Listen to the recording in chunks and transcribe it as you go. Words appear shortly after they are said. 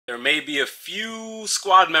There may be a few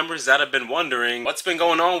squad members that have been wondering what's been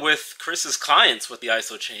going on with Chris's clients with the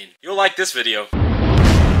Isochain. You'll like this video.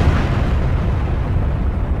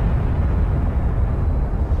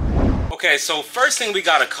 Okay, so first thing we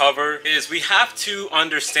gotta cover is we have to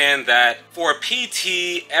understand that for a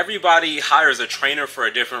PT, everybody hires a trainer for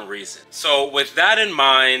a different reason. So with that in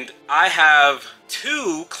mind, I have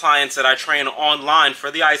 2 clients that I train online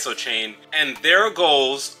for the Isochain, and their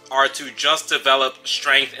goals are to just develop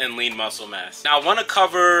strength and lean muscle mass. Now I wanna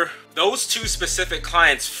cover those 2 specific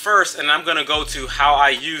clients first, and I'm gonna go to how I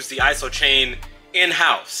use the Isochain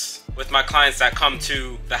in-house with my clients that come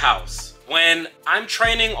to the house. When I'm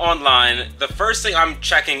training online, the first thing I'm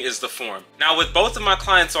checking is the form. Now with both of my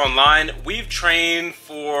clients online, we've trained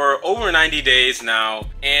for over 90 days now,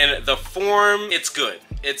 and the form, it's good.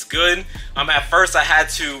 It's good. At first I had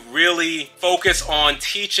to really focus on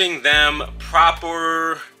teaching them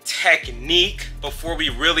proper technique before we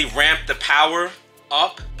really ramped the power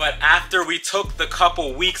up. But after we took the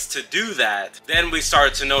couple weeks to do that, then we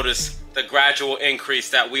started to notice the gradual increase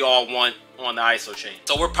that we all want on the Isochain.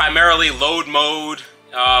 So we're primarily load mode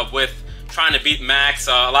with trying to beat max,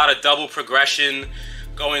 a lot of double progression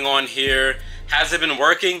going on here. Has it been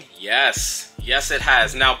working? Yes. Yes, it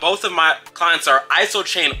has. Now, both of my clients are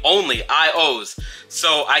Isochain only, IOs.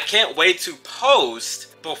 So I can't wait to post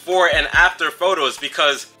before and after photos,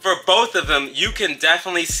 because for both of them, you can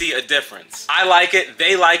definitely see a difference. I like it,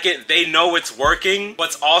 they know it's working.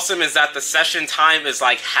 What's awesome is that the session time is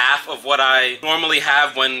like half of what I normally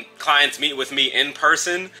have when clients meet with me in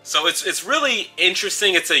person. So it's really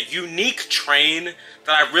interesting. It's a unique train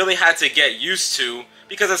that I really had to get used to,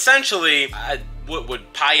 because essentially,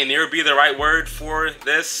 would pioneer be the right word for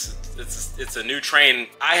this? It's a new train.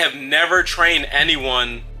 I have never trained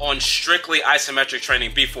anyone on strictly isometric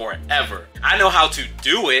training before, ever. I know how to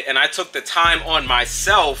do it, and I took the time on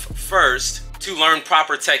myself first to learn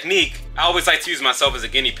proper technique. I always like to use myself as a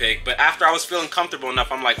guinea pig, but after I was feeling comfortable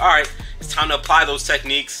enough, I'm like, all right, it's time to apply those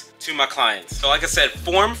techniques to my clients. So like I said,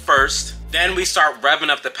 form first, then we start revving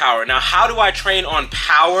up the power. Now, how do I train on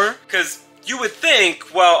power? Because you would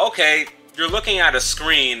think, well, okay, you're looking at a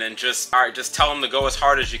screen and just, all right, just tell them to go as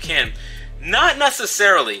hard as you can. Not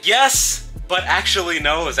necessarily. Yes, but actually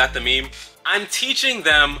no. Is that the meme? I'm teaching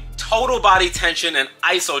them total body tension and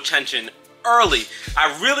iso tension early.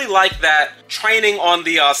 I really like that training on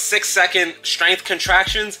the 6-second strength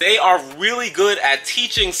contractions. They are really good at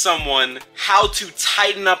teaching someone how to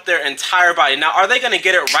tighten up their entire body. Now, are they going to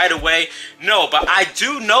get it right away? No, but I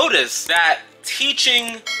do notice that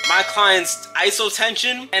teaching my clients iso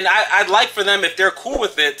tension, and I'd like for them, if they're cool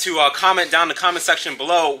with it, to comment down in the comment section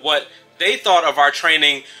below what they thought of our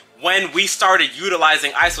training when we started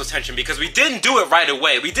utilizing iso tension, because we didn't do it right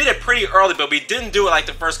away. We did it pretty early, but we didn't do it like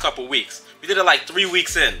the first couple weeks. We did it like 3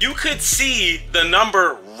 weeks in. You could see the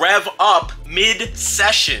number rev up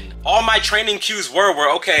mid-session. All my training cues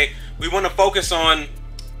were okay, we want to focus on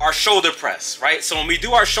our shoulder press, right? So when we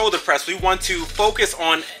do our shoulder press, we want to focus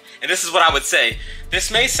on, and this is what I would say,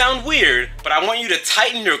 this may sound weird, but I want you to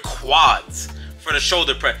tighten your quads for the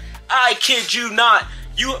shoulder press. I kid you not.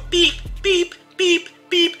 You beep, beep, beep,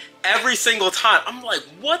 beep every single time. I'm like,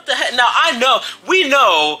 what the heck? Now, I know, we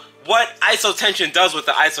know what iso tension does with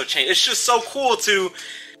the Isochain. It's just so cool to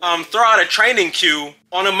throw out a training cue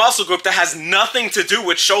on a muscle group that has nothing to do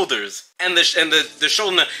with shoulders. And the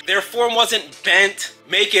shoulder, their form wasn't bent,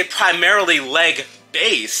 make it primarily leg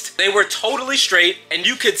based. They were totally straight, and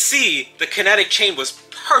you could see the kinetic chain was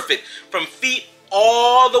perfect from feet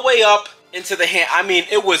all the way up into the hand. I mean,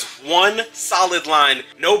 it was one solid line,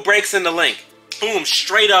 no breaks in the link. Boom,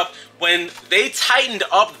 straight up. When they tightened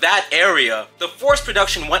up that area, the force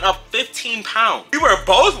production went up 15 pounds. We were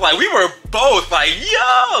both like,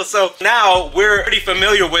 yo! So now we're pretty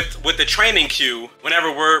familiar with the training cue whenever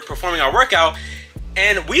we're performing our workout.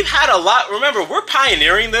 And we've had a lot, remember, we're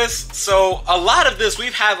pioneering this, so a lot of this,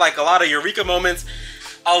 we've had like a lot of eureka moments.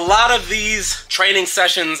 A lot of these training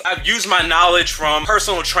sessions, I've used my knowledge from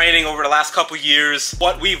personal training over the last couple years,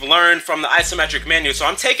 what we've learned from the isometric manual, so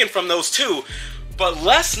I'm taking from those too. But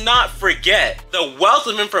let's not forget the wealth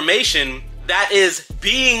of information that is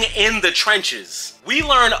being in the trenches. We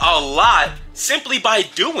learn a lot simply by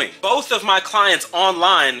doing. Both of my clients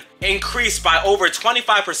online increased by over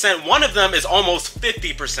 25%. One of them is almost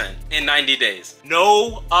 50% in 90 days.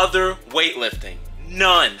 No other weightlifting,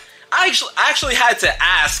 none. I actually had to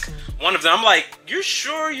ask one of them, I'm like, you're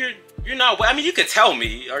sure you're not, I mean, you could tell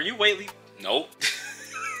me, are you weightlifting? Nope.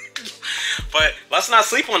 But let's not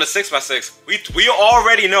sleep on the 6x6. We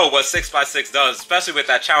already know what 6x6 does, especially with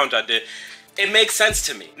that challenge I did. it makes sense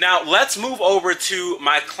to me. Now, let's move over to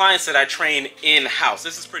my clients that I train in-house.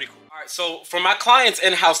 This is pretty cool. All right, so for my clients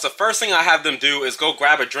in-house, the first thing I have them do is go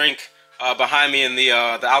grab a drink behind me in the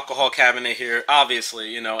alcohol cabinet here,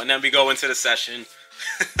 obviously, you know, and then we go into the session.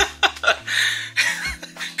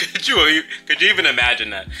 Could you even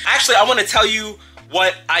imagine that? Actually, I want to tell you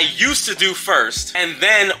what I used to do first, and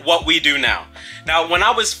then what we do now. Now, when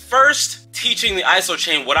I was first teaching the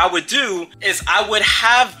Isochain, what I would do is I would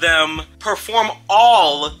have them perform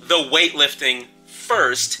all the weightlifting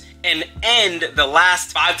first and end the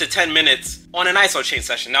last 5 to 10 minutes on an Isochain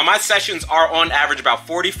session. Now, my sessions are on average about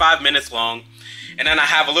 45 minutes long, and then I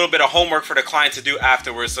have a little bit of homework for the client to do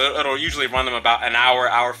afterwards, so it'll usually run them about an hour,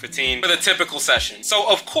 hour 15 for the typical session. So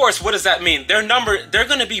of course, what does that mean? They're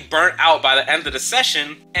gonna be burnt out by the end of the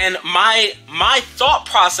session, and my thought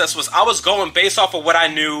process was I was going based off of what I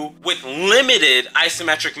knew with limited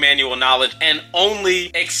isometric manual knowledge and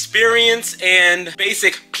only experience and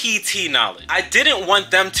basic PT knowledge. I didn't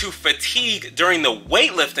want them to fatigue during the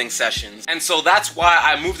weightlifting sessions, and so that's why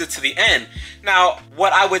I moved it to the end. Now,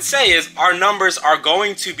 what I would say is our numbers are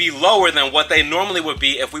going to be lower than what they normally would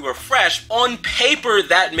be if we were fresh. On paper,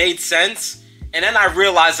 that made sense, and then I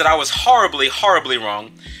realized that I was horribly, horribly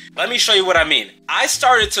wrong. Let me show you what I mean. I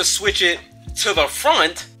started to switch it to the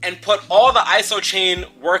front and put all the Isochain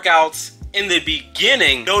workouts in the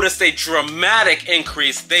beginning. Noticed a dramatic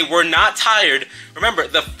increase. They were not tired. Remember,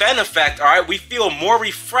 the Fen effect, all right? We feel more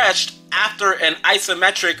refreshed after an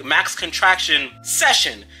isometric max contraction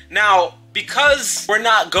session. Now, because we're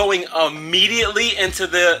not going immediately into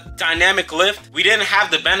the dynamic lift, we didn't have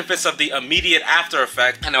the benefits of the immediate after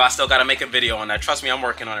effect. I know I still gotta make a video on that. Trust me, I'm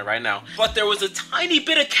working on it right now. But there was a tiny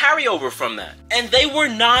bit of carryover from that. And they were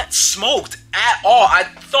not smoked at all. I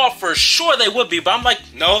thought for sure they would be, but I'm like,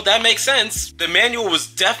 no, that makes sense. The manual was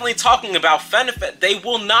definitely talking about Fen effect. They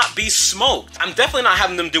will not be smoked. I'm definitely not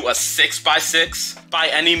having them do a 6x6 by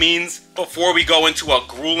any means before we go into a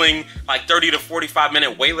grueling like 30 to 45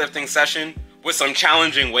 minute weightlifting session with some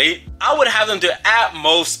challenging weight. I would have them do at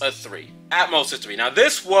most a 3. At most a 3. Now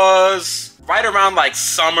this was right around like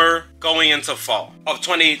summer going into fall of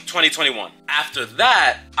 2021. After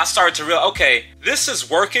that, I started to realize, okay, this is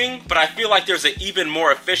working, but I feel like there's an even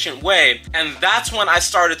more efficient way. And that's when I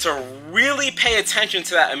started to really pay attention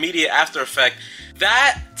to that immediate after effect.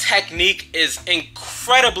 That technique is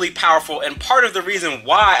incredibly powerful, and part of the reason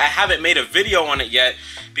why I haven't made a video on it yet,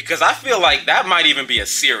 because I feel like that might even be a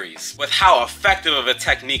series with how effective of a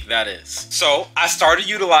technique that is. So I started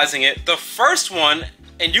utilizing it. The first one,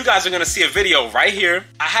 and you guys are gonna see a video right here,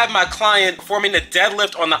 I had my client performing the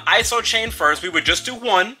deadlift on the Isochain first. We would just do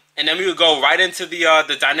one, and then we would go right into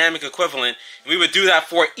the dynamic equivalent, and we would do that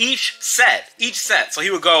for each set. So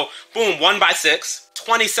he would go, boom, 1x6,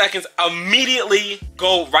 20 seconds, immediately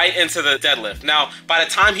go right into the deadlift. Now, by the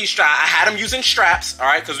time I had him using straps, all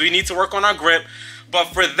right, because we need to work on our grip. But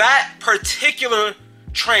for that particular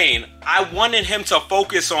train, I wanted him to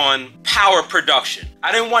focus on power production.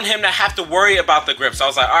 I didn't want him to have to worry about the grip. So I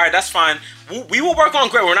was like, all right, that's fine. We will work on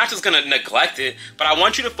grip. We're not just going to neglect it, but I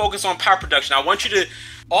want you to focus on power production. I want you to,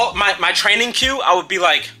 my training cue, I would be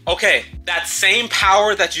like, okay, that same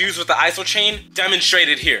power that you use with the Isochain,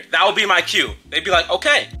 demonstrated here. That would be my cue. They'd be like,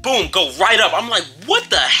 okay, boom, go right up. I'm like, what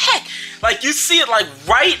the heck? Like, you see it like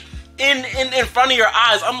right in front of your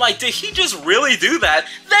eyes. I'm like, did he just really do that?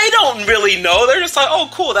 They don't really know. They're just like, oh,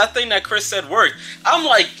 cool, that thing that Chris said worked. I'm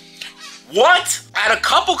like, what? I had a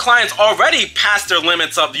couple clients already past their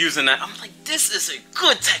limits of using that. I'm like, this is a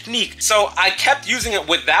good technique. So I kept using it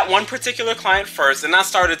with that one particular client first, and I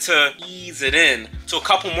started to ease it in to a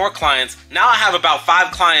couple more clients. Now I have about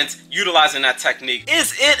 5 clients utilizing that technique.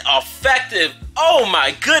 Is it effective? Oh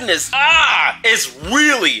my goodness. It's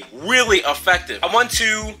really, really effective. I want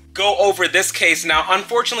to go over this case now.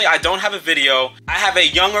 Unfortunately, I don't have a video. I have a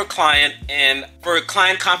younger client, and for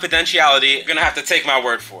client confidentiality, you're gonna have to take my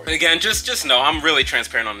word for it. But again, just know I'm really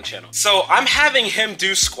transparent on the channel. So I'm having him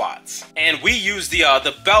do squats, and we use the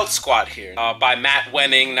belt squat here by Matt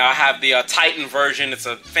Wenning. Now I have the Titan version. It's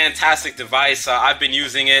a fantastic device. I've been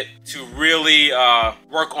using it to really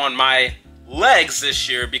work on my legs this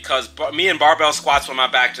year, because me and barbell squats with my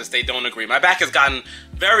back, they don't agree. My back has gotten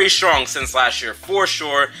very strong since last year, for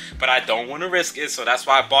sure, but I don't want to risk it, so that's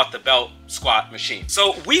why I bought the belt squat machine.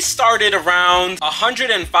 So we started around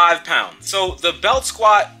 105 pounds. So the belt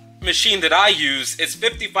squat machine that I use is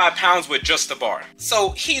 55 pounds with just the bar. So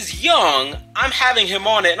he's young, I'm having him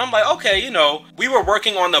on it, and I'm like, okay, you know, we were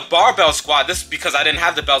working on the barbell squat. This is because I didn't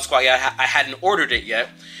have the belt squat yet, I hadn't ordered it yet.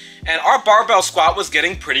 And our barbell squat was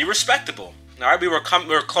getting pretty respectable. All right, we were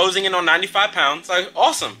closing in on 95 pounds. Like,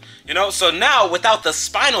 awesome. You know, so now without the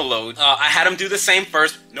spinal load, I had him do the same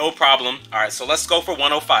first. No problem. All right, so let's go for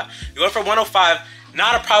 105. You went for 105.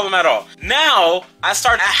 Not a problem at all. Now, I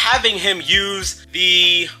started having him use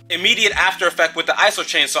the immediate after effect with the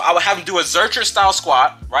Isochain. So I would have him do a Zercher style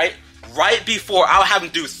squat, right? Right before, I would have him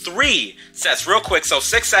do 3 sets real quick. So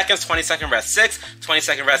 6 seconds, 20-second rest, 6,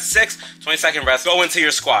 20-second rest, 6, 20-second rest, go into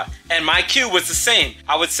your squat. And my cue was the same.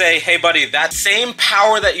 I would say, hey buddy, that same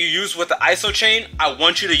power that you use with the Isochain, I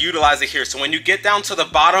want you to utilize it here. So when you get down to the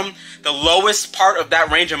bottom, the lowest part of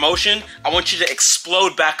that range of motion, I want you to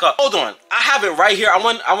explode back up. Hold on, I have it right here. I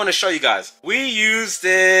want to show you guys. We used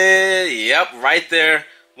it, yep, right there.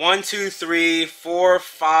 1, 2, 3, 4,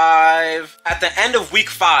 5. At the end of week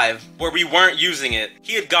 5, where we weren't using it,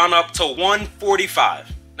 he had gone up to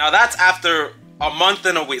 145. Now that's after a month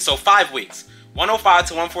and a week, so 5 weeks. 105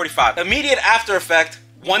 to 145. Immediate after effect,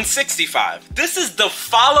 165. This is the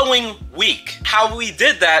following week. How we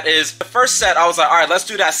did that is, the first set, I was like, all right, let's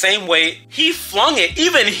do that same weight. He flung it.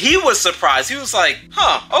 Even he was surprised. He was like,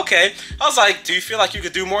 huh, okay. I was like, do you feel like you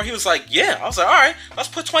could do more? He was like, yeah. I was like, all right, let's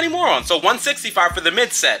put 20 more on. So 165 for the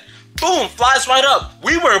mid set. Boom, flies right up.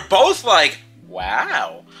 We were both like,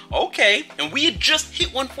 wow, okay. And we had just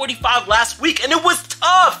hit 145 last week, and it was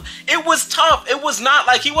tough. It was tough. It was not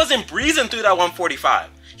like he wasn't breezing through that 145.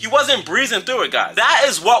 He wasn't breezing through it, guys. That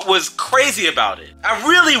is what was crazy about it. I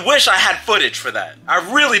really wish I had footage for that. I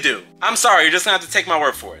really do. I'm sorry, you're just gonna have to take my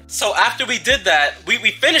word for it. So after we did that, we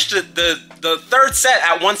finished the third set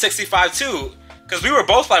at 165 too, because we were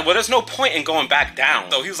both like, well, there's no point in going back down.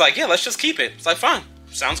 So he was like, yeah, let's just keep it. It's like, fine,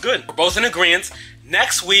 sounds good. We're both in agreement.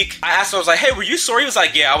 Next week, I asked him, I was like, hey, were you sore? He was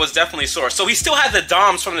like, yeah, I was definitely sore. So he still had the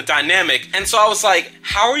DOMs from the dynamic. And so I was like,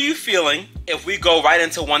 how are you feeling if we go right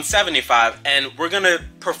into 175 and we're gonna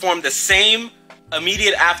perform the same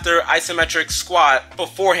immediate after isometric squat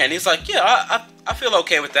beforehand? He's like, yeah, I feel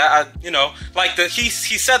okay with that. You know, like he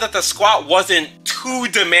said that the squat wasn't too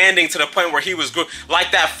demanding to the point where he was good,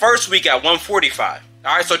 like that first week at 145.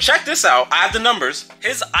 All right, so check this out. I have the numbers.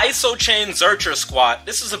 His Isochain Zercher squat,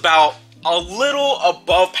 this is about a little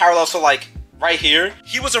above parallel, so like right here,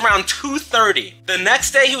 he was around 230. The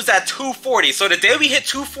next day he was at 240. So the day we hit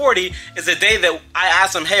 240 is the day that I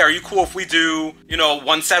asked him, hey, are you cool if we do, you know,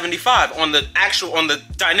 175 on the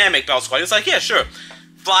dynamic belt squat? He was like, yeah, sure.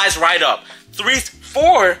 Flies right up.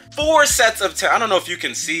 Four sets of 10. I don't know if you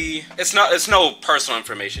can see. It's no personal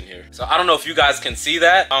information here, so I don't know if you guys can see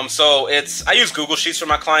that. So I use Google Sheets for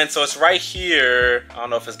my clients, so it's right here. I don't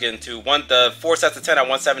know if it's getting to the 4 sets of 10 at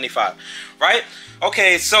 175, right?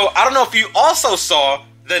 Okay, so I don't know if you also saw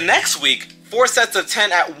the next week 4 sets of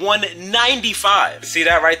 10 at 195. See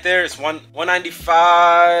that right there? It's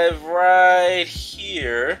 195 right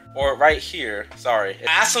here, or right here, sorry.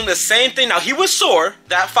 I asked him the same thing. Now, he was sore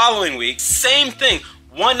that following week. Same thing,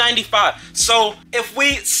 195. So if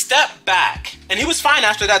we step back, and he was fine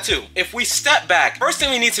after that too. If we step back, first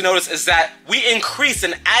thing we need to notice is that we increased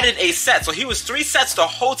and added a set. So he was 3 sets the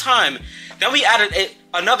whole time. Then we added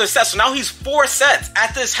another set. So now he's 4 sets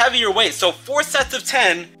at this heavier weight. So 4 sets of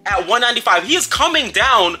 10 at 195. He is coming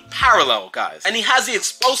down parallel, guys. And he has the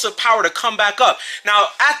explosive power to come back up. Now,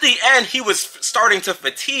 at the end, he was starting to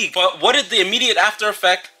fatigue. But what did the immediate after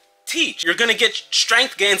effect teach? You're gonna get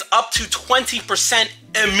strength gains up to 20%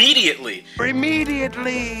 immediately.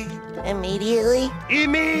 Immediately.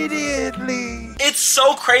 It's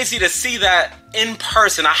so crazy to see that in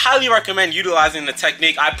person. I highly recommend utilizing the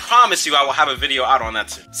technique. I promise you I will have a video out on that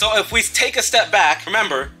too. So if we take a step back,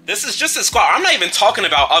 remember, this is just a squat. I'm not even talking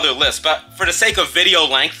about other lifts, but for the sake of video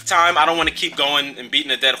length time, I don't want to keep going and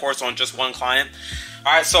beating a dead horse on just one client.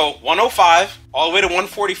 All right, so 105 all the way to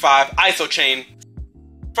 145, Isochain.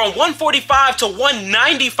 From 145 to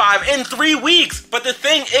 195 in 3 weeks. But the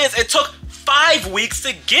thing is, it took 5 weeks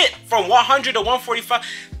to get from 100 to 145.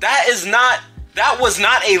 That was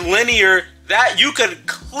not a linear, that you could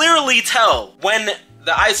clearly tell when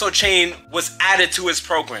the Isochain was added to his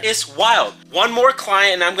program. It's wild. One more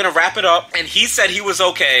client and I'm gonna wrap it up, and he said he was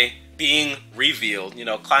okay being revealed. You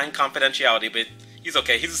know, client confidentiality, but he's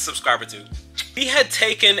okay. He's a subscriber too. He had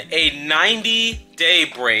taken a 90-day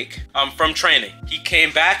break from training. He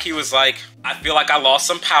came back, he was like, I feel like I lost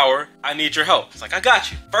some power. I need your help. It's like, I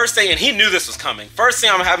got you. First thing, and he knew this was coming. First thing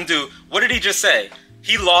I'm gonna have him do, what did he just say?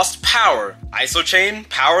 He lost power. Isochain,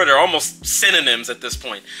 power, they're almost synonyms at this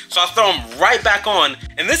point. So I throw him right back on.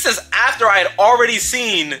 And this is after I had already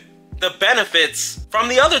seen the benefits from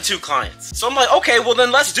the other 2 clients. So I'm like, okay, well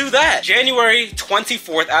then let's do that. January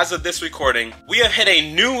 24th, as of this recording, we have hit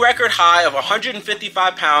a new record high of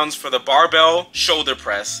 155 pounds for the barbell shoulder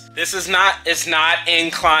press. This is not, it's not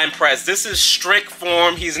incline press. This is strict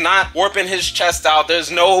form. He's not warping his chest out.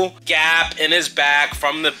 There's no gap in his back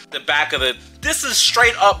from the back of the, this is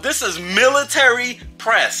straight up, this is military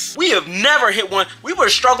press. We have never hit one. We were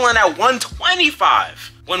struggling at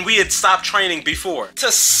 125 when we had stopped training before.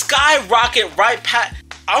 To skyrocket right past,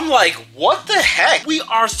 I'm like, what the heck? We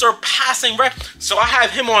are surpassing records. So I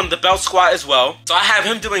have him on the belt squat as well. So I have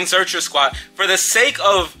him doing Zercher squat. For the sake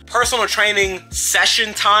of personal training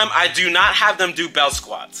session time, I do not have them do belt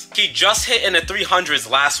squats. He just hit in the 300s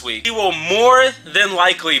last week. He will more than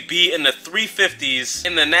likely be in the 350s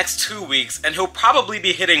in the next 2 weeks, and he'll probably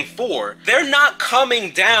be hitting 4. They're not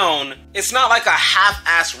coming down. It's not like a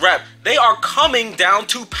half-ass rep. They are coming down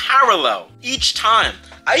to parallel each time.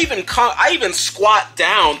 I even squat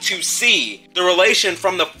down to see the relation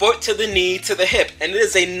from the foot to the knee to the hip, and it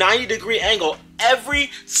is a 90-degree angle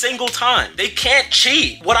every single time. They can't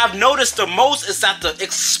cheat. What I've noticed the most is that the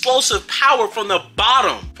explosive power from the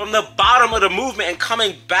bottom of the movement and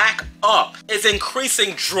coming back up is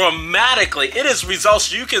increasing dramatically. It is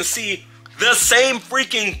results you can see the same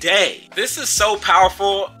freaking day. This is so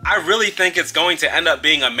powerful. I really think it's going to end up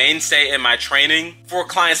being a mainstay in my training for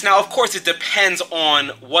clients. Now, of course, it depends on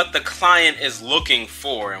what the client is looking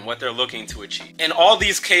for and what they're looking to achieve. In all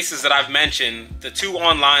these cases that I've mentioned, the 2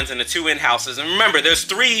 onlines and the 2 in-houses, and remember, there's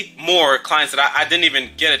 3 more clients that I didn't even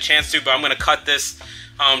get a chance to, but I'm gonna cut this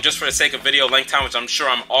just for the sake of video length time, which I'm sure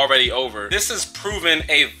I'm already over. This has proven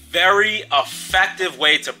a very effective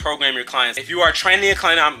way to program your clients. If you are training a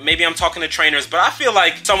client, maybe I'm talking to trainers, but I feel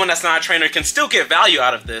like someone that's not a trainer can still get value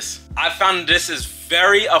out of this. I found this is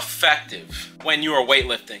very effective when you are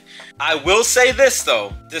weightlifting. I will say this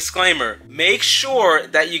though, disclaimer, make sure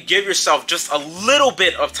that you give yourself just a little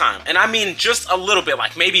bit of time. And I mean just a little bit,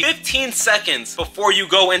 like maybe 15 seconds before you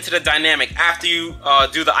go into the dynamic after you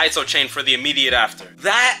do the Isochain for the immediate after.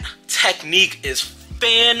 That technique is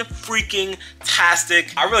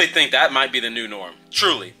fan-freaking-tastic. I really think that might be the new norm,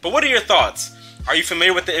 truly. But what are your thoughts? Are you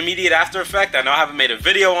familiar with the immediate after effect? I know I haven't made a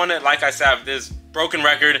video on it. Like I said, I have this broken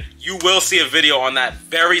record. You will see a video on that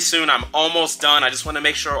very soon. I'm almost done. I just want to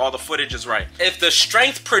make sure all the footage is right. If the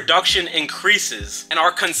strength production increases and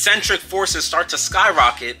our concentric forces start to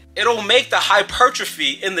skyrocket, it'll make the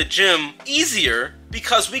hypertrophy in the gym easier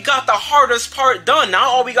because we got the hardest part done. Now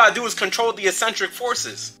all we gotta do is control the eccentric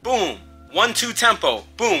forces. Boom. 1-2 tempo.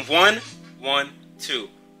 Boom. 1, 1, 2.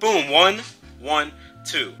 Boom. 1, 1,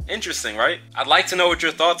 2. Interesting, right? I'd like to know what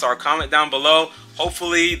your thoughts are. Comment down below.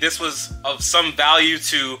 Hopefully this was of some value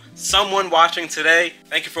to someone watching today.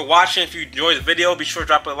 Thank you for watching. If you enjoyed the video, be sure to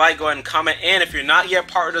drop a like, go ahead and comment. And if you're not yet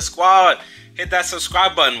part of the squad, hit that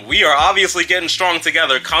subscribe button. We are obviously getting strong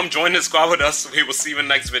together. Come join the squad with us. We will see you in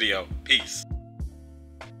the next video. Peace.